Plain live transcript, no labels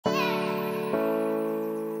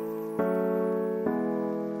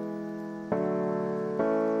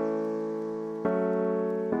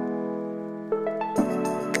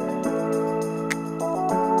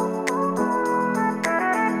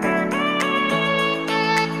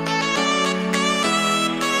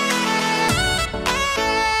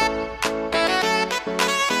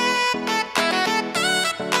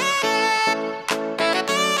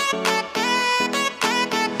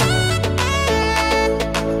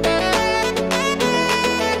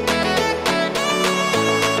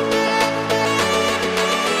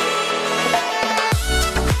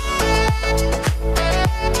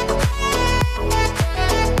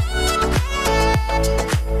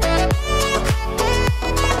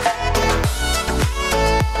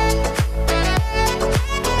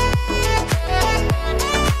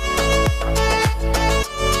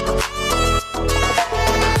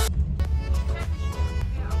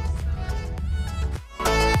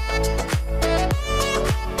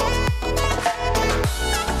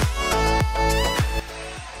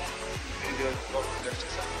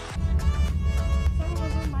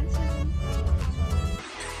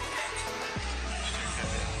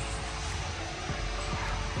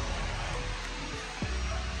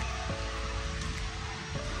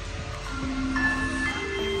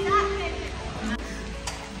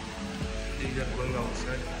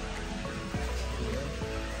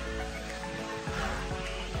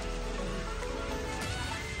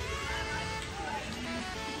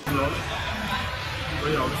alone,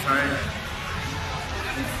 going outside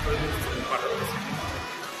and exploring some part of the city.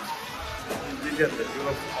 These are the view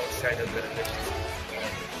of outside of the railway station.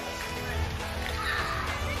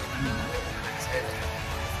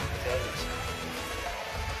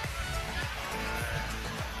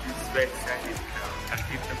 This is where exactly the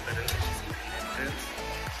people of the railway station entrance.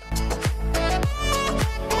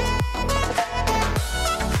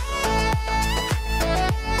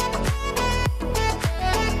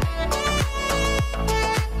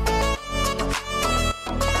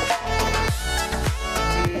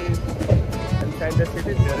 Inside the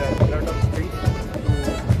city there are a lot of things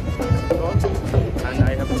to explore, and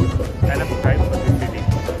I have put enough time for this city.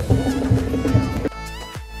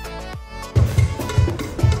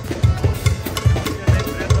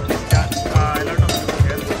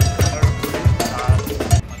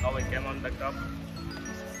 Now I came on the top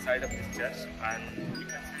side of this church, and you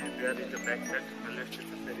can see there is the back side, the left side of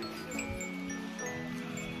the city.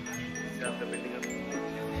 These are the building of the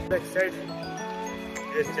back side.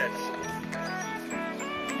 Yes, church.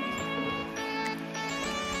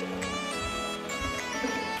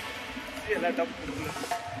 See a lot of people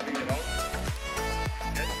moving around.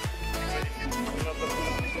 Yes, because it is one of the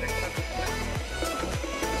full section.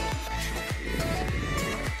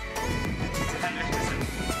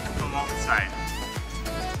 From outside.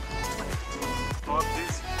 For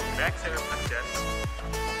this back side of the church,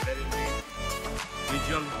 there will be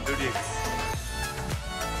museum buildings.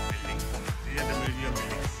 These are the museum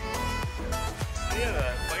buildings. Here,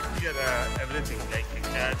 quite near everything like the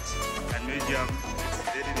church and museum. It's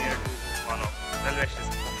very near to one of railway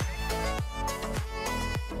station.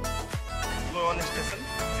 Go on station,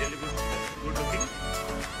 really good looking.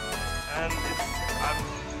 And I'm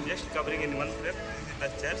just covering in one frame. This is the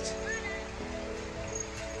church,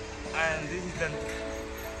 and this is the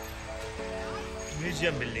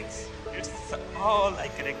museum buildings. It's all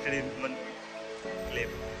connected in one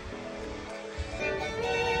clip.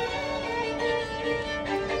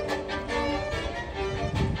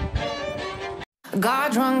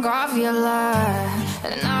 Got drunk off your love,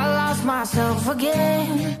 and I lost myself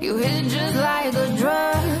again. You hit just like a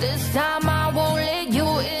drug. This time I won't let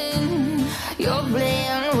you in. You're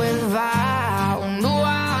playing with fire. No,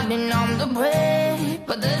 I didn't numb the pain,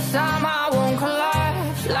 but this time I won't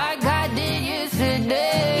collapse like I did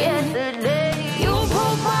yesterday. You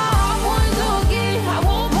broke my heart once again. I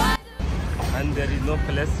won't buy. And there is no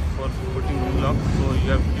place for putting lock, so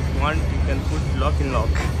you have, if you want, you can put lock in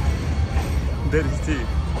lock. There is the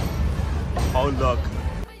whole lock.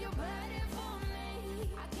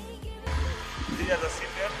 These are the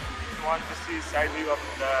senior. If you want to see side view of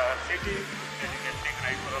the city, then you can take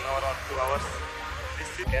ride for 1 hour or 2 hours. This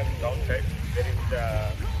city came downside. There is the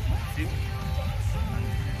sea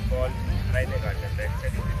called 𝐂𝐚𝐥𝐤𝐧 garden. Right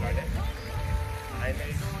side is the garden.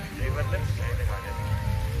 𝐂𝐚𝐥𝐤𝐧 river left, 𝐂𝐚𝐥𝐤𝐧 garden.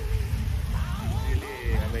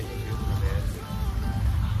 Really amazing view from there.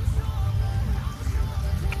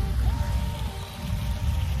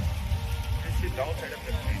 Downside of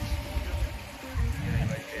the bridge,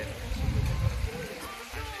 right there,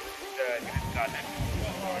 the green garden.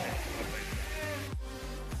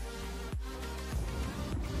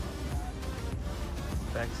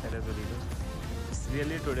 Back side of the river. It's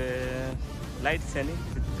really today light sunny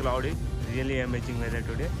with cloudy. Really amazing weather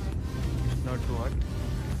today. It's not too hot.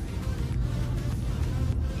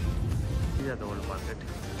 These are the old market.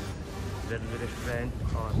 There will be restaurant,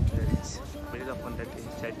 or there is upon that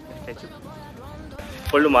statue.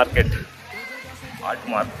 Old market, art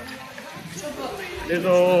market. You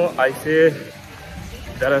know, I say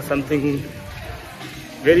there are something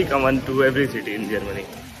very common to every city in Germany,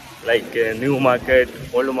 like new market,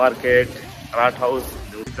 old market, Rathaus.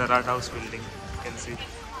 The Rathaus building, you can see.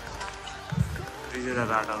 This is the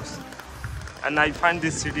Rathaus. And I find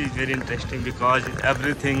this city is very interesting because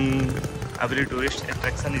everything, every tourist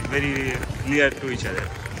attraction is very near to each other,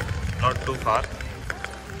 not too far.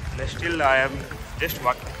 And still I am just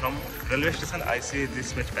walking from railway station, I see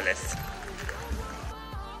this much palace.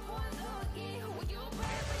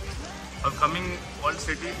 For coming old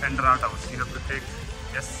city and Rathaus, you have to take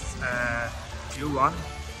U1,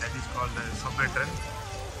 that is called the subway train.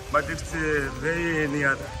 But it's very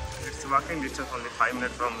near, it's walking distance only 5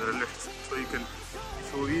 minutes from the railway station. So you can,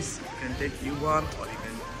 if you wish, you can take U1 or you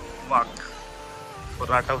can walk for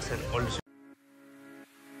Rathaus and old city.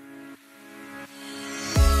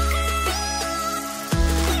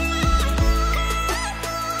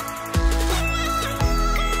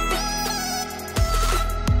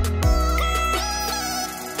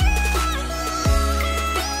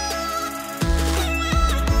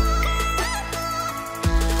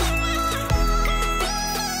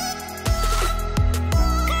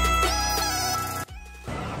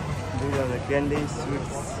 candy,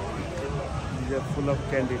 sweets. These are full of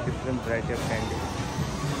candy, different variety of candy.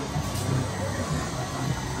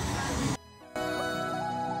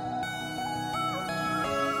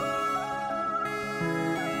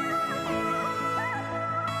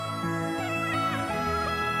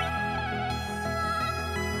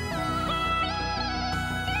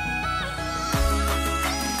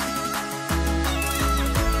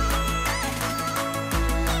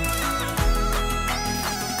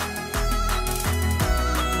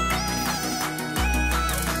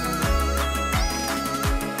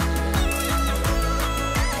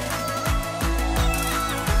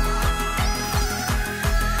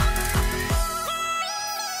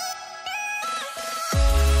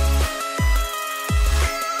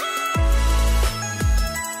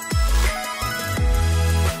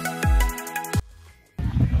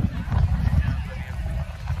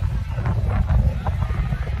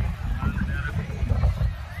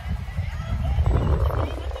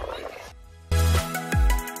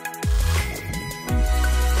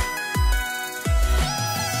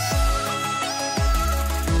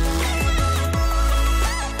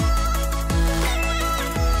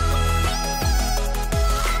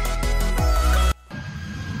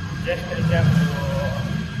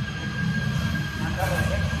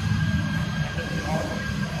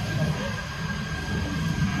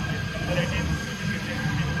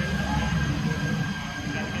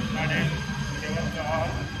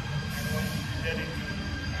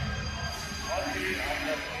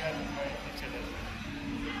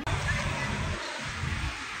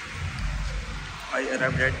 I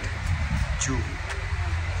arrived at Zoo,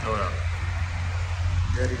 Flora.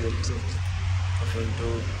 There is also going to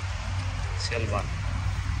Selvan.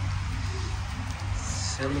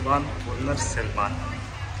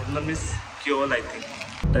 Purnar means Kyol, I think.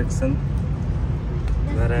 Protection.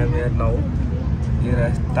 Where I am here now. Here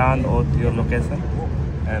I stand at your location.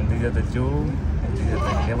 And these are the zoo. And these are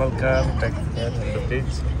the cable car, taxi and the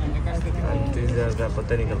bridge. And these are the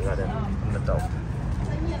botanical garden on the top.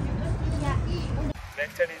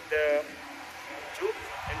 Next side is the zoo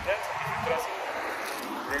entrance. If you cross it,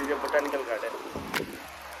 there is a botanical garden.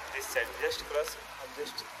 This side, just cross,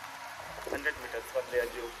 just 100 meters from the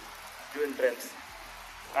zoo entrance.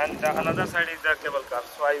 And the another side is the cable car.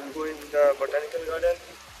 So I am going the botanical garden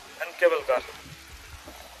and cable car.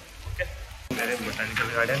 Okay. There is botanical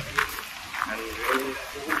garden and very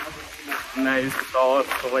nice flower,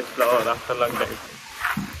 so much flower after long time.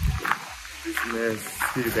 This is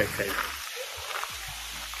see back side.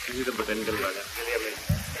 This is the botanical garden, really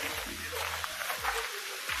amazing.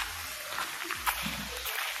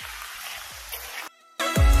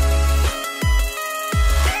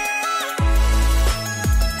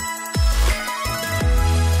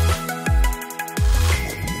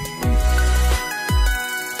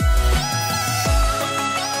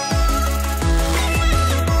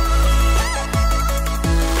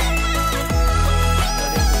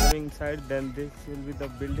 Inside, then this will be the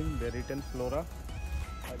building, the written Flora.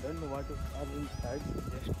 I don't know what is inside.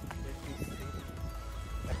 Just let me see.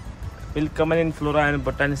 Welcome in Flora and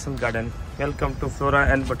Botanical Garden. Welcome to Flora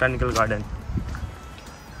and Botanical Garden.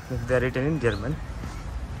 They are written in German.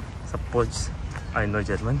 Suppose I know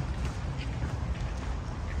German.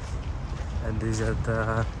 And these are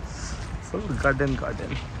the full garden.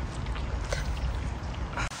 Garden.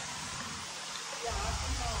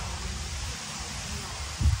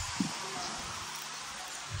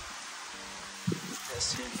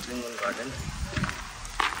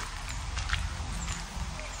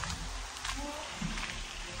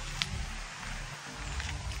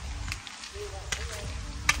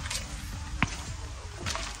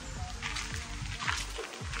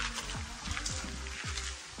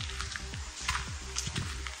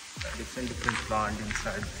 Different plant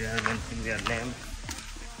inside there. Mentioning their name.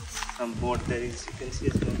 Some board there is. You can see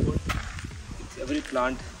a small board. It's every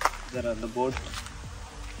plant there on the board.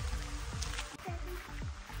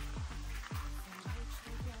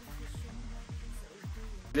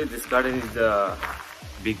 This garden is a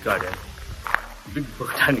big garden, big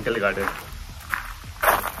botanical garden,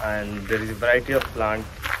 and there is a variety of plants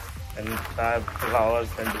and flowers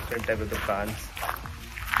and different types of the plants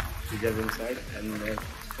which are inside, and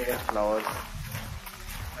flowers.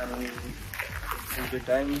 And in the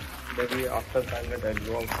time, maybe after 5 minutes I'll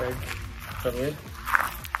go outside from here.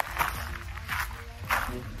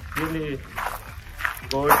 Really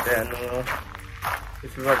good. And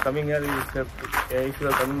if you are coming here, if you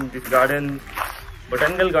are coming this garden,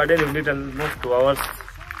 botanical garden, you need almost 2 hours.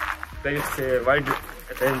 There is a wide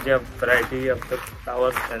range of variety of the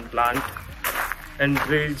flowers and plants and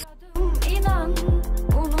trees. İnan,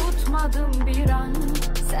 unutmadım bir an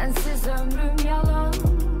sensiz ömrüm yalan.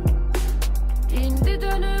 İndi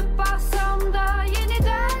dönüp baksam da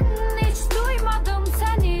yeniden hiç duymadım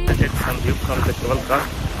seni. Some view from the cable car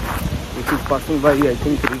which is passing by. I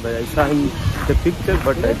think I saw in the picture,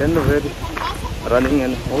 but I don't know where running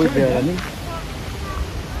and how they are running.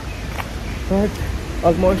 But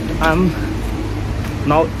almost I'm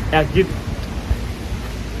now exit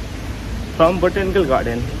from botanical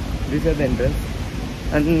garden. This is the entrance,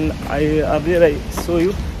 and earlier I show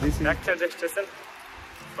you this is backside the station.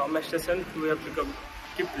 From the station we have to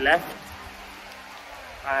keep left,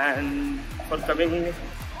 and for coming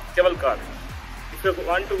cable car. If you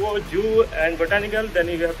want to go zoo and botanical, then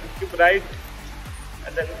you have to keep right,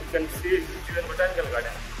 and then you can see zoo and botanical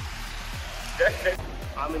garden. Just like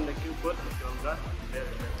I'm in the queue for cable car. There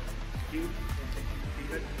is the queue.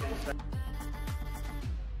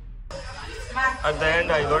 At the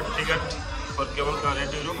end, I got ticket for cable car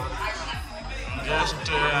ready room.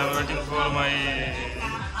 Just I'm waiting for my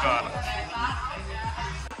car.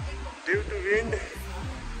 Due to wind,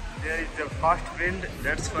 there is the fast wind.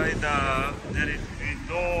 That's why there is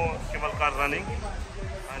no cable car running,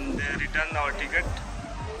 and they return our ticket.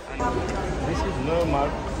 And this is no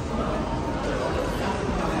mark.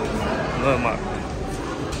 No mark.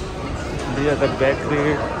 These are the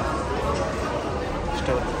bakery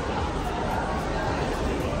store.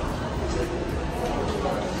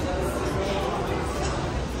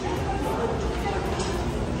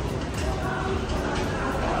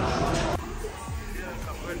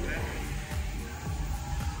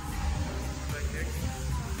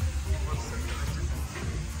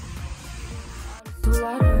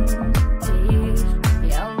 Sularım değil,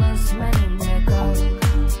 yalnız benimle kal.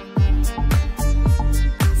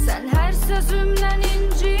 Sen her sözümden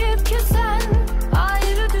inciyip küsen,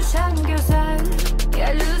 ayrı düşen güzel.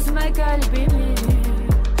 Gel üzme kalbimi.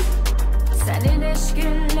 Senin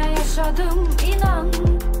eşkinle yaşadım inan,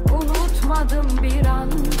 unutmadım bir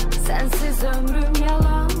an. Sensiz ömrüm yalan.